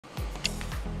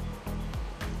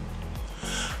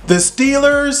The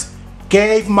Steelers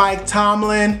gave Mike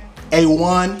Tomlin a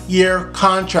 1-year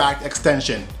contract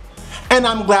extension, and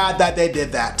I'm glad that they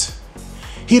did that.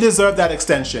 He deserved that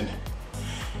extension.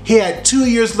 He had 2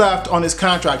 years left on his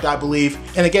contract, I believe,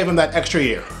 and it gave him that extra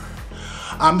year.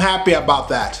 I'm happy about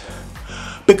that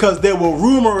because there were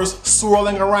rumors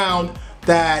swirling around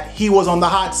that he was on the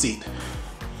hot seat.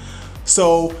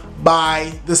 So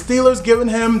by the Steelers giving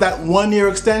him that 1-year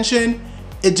extension,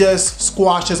 it just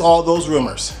squashes all those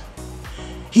rumors.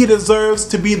 He deserves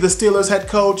to be the Steelers head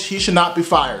coach. He should not be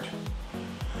fired.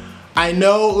 I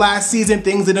know last season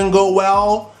things didn't go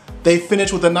well. They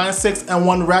finished with a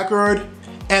 9-6-1 record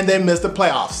and they missed the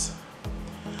playoffs.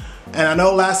 And I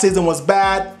know last season was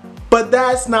bad, but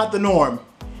that's not the norm.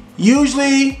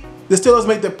 Usually the Steelers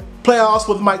make the playoffs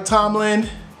with Mike Tomlin.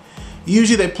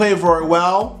 Usually they play very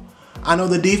well. I know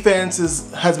the defense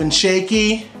has been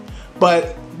shaky,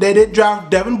 but they did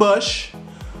draft Devin Bush,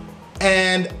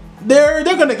 and they're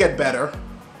gonna get better.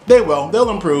 They will. They'll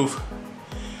improve.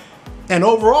 And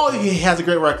overall, he has a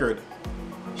great record.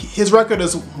 His record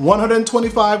is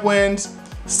 125 wins,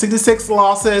 66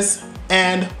 losses,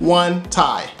 and 1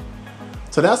 tie.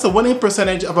 So that's a winning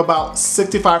percentage of about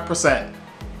 65%.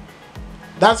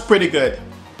 That's pretty good.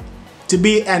 To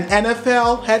be an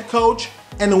NFL head coach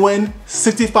and win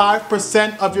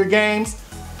 65% of your games,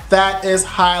 that is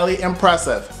highly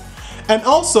impressive. And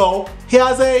also, he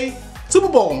has a Super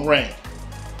Bowl ring.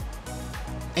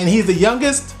 And he's the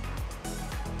youngest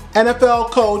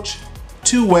NFL coach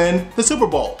to win the Super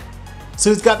Bowl. So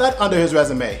he's got that under his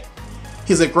resume.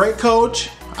 He's a great coach.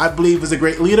 I believe he's a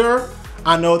great leader.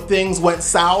 I know things went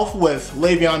south with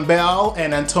Le'Veon Bell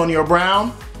and Antonio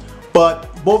Brown,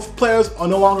 but both players are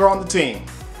no longer on the team.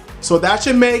 So that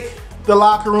should make the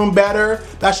locker room better.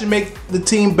 That should make the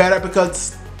team better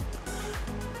because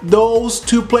those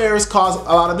two players cause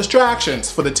a lot of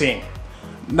distractions for the team.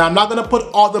 Now, I'm not going to put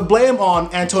all the blame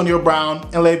on Antonio Brown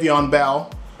and Le'Veon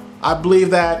Bell. I believe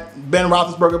that Ben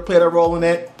Roethlisberger played a role in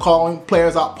it, calling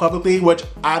players out publicly, which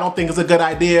I don't think is a good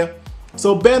idea.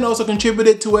 So Ben also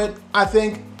contributed to it. I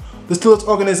think the Steelers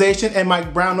organization and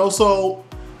Mike Brown also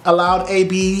allowed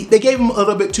AB, they gave him a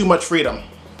little bit too much freedom,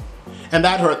 and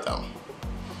that hurt them.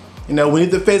 You know, when he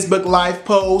did the Facebook Live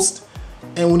post,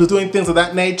 and when he was doing things of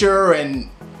that nature, and,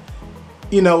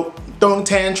 you know, throwing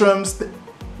tantrums,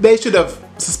 they should have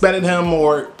suspended him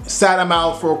or sat him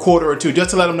out for a quarter or two just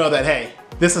to let him know that, hey,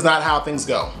 this is not how things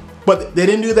go. But they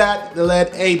didn't do that. They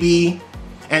let AB,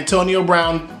 Antonio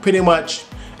Brown, pretty much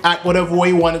act whatever way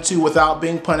he wanted to without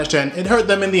being punished, and it hurt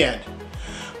them in the end.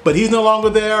 But he's no longer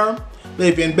there.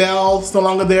 Le'Veon Bell's no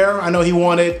longer there. I know he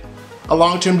wanted a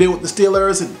long-term deal with the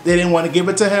Steelers. They didn't want to give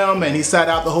it to him, and he sat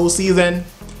out the whole season,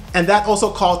 and that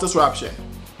also caused disruption.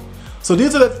 So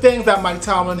these are the things that Mike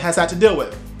Tomlin has had to deal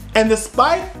with. And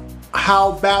despite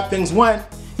how bad things went,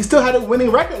 he still had a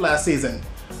winning record last season.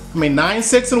 I mean,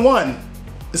 9-6-1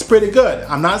 is pretty good.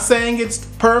 I'm not saying it's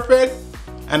perfect,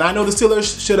 and I know the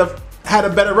Steelers should have had a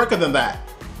better record than that.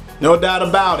 No doubt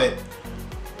about it.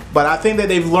 But I think that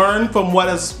they've learned from what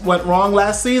went wrong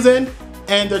last season,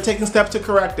 and they're taking steps to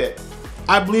correct it.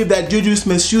 I believe that Juju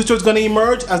Smith-Schuster is going to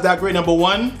emerge as that great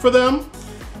 #1 for them,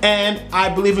 and I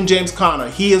believe in James Conner.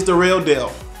 He is the real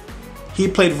deal. He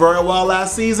played very well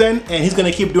last season, and he's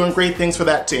going to keep doing great things for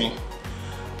that team.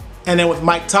 And then with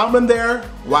Mike Tomlin there,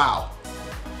 wow.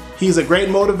 He's a great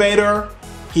motivator.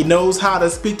 He knows how to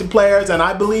speak to players, and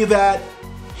I believe that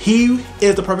he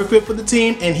is the perfect fit for the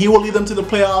team, and he will lead them to the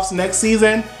playoffs next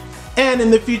season and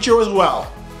in the future as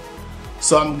well.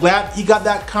 So I'm glad he got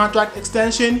that contract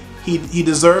extension. He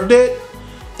deserved it,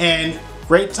 and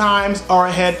great times are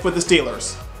ahead for the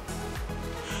Steelers.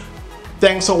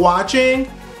 Thanks for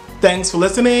watching. Thanks for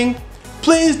listening.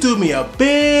 Please do me a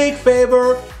big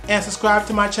favor and subscribe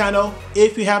to my channel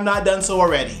if you have not done so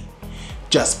already.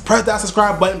 Just press that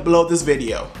subscribe button below this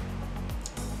video.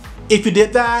 If you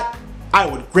did that, I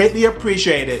would greatly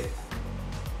appreciate it.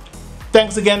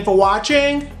 Thanks again for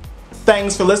watching.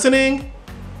 Thanks for listening.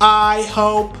 I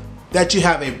hope that you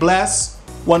have a blessed,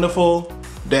 wonderful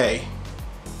day.